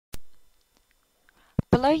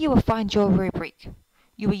Below you will find your rubric.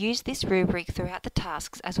 You will use this rubric throughout the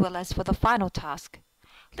tasks as well as for the final task.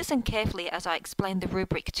 Listen carefully as I explain the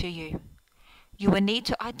rubric to you. You will need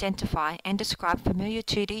to identify and describe familiar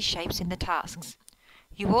 2D shapes in the tasks.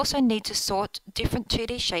 You also need to sort different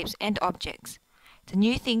 2D shapes and objects. The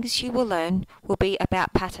new things you will learn will be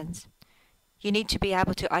about patterns. You need to be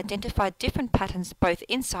able to identify different patterns both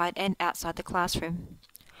inside and outside the classroom.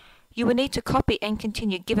 You will need to copy and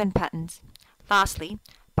continue given patterns. Lastly,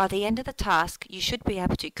 by the end of the task, you should be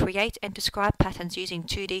able to create and describe patterns using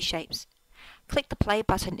 2D shapes. Click the play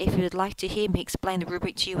button if you would like to hear me explain the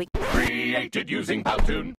rubric to you again. Created using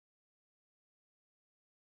Powtoon.